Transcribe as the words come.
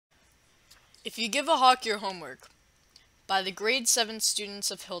If You Give a Hawk Your Homework by the grade 7 students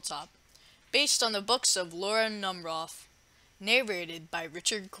of Hilltop, based on the books of Laura Numroth, narrated by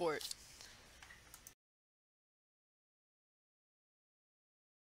Richard Court.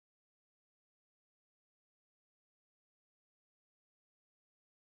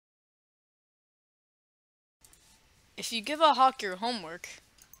 If you give a hawk your homework,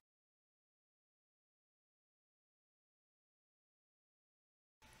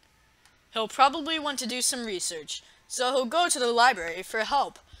 he'll probably want to do some research, so he'll go to the library for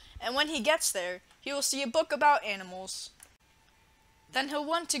help, and when he gets there, he will see a book about animals. Then he'll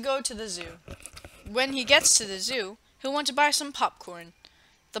want to go to the zoo. When he gets to the zoo, he'll want to buy some popcorn.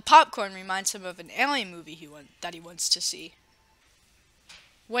 The popcorn reminds him of an alien movie that he wants to see.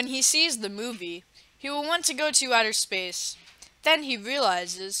 When he sees the movie, he will want to go to outer space. Then he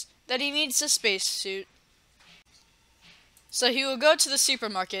realizes that he needs a spacesuit. So he will go to the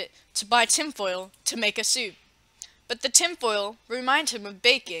supermarket to buy tinfoil to make a suit. But the tinfoil reminds him of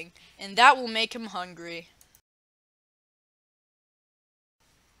baking, and that will make him hungry.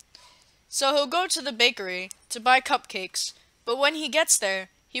 So he'll go to the bakery to buy cupcakes, but when he gets there,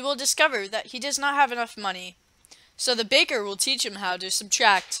 he will discover that he does not have enough money. So the baker will teach him how to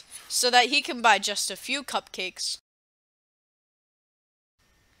subtract, so that he can buy just a few cupcakes.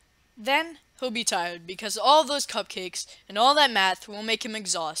 Then he'll be tired because all those cupcakes and all that math will make him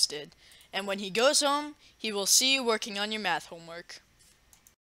exhausted. And when he goes home, he will see you working on your math homework.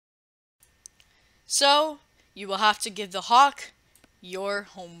 So, you will have to give the hawk your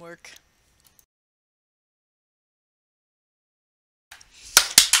homework.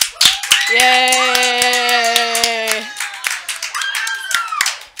 Yay!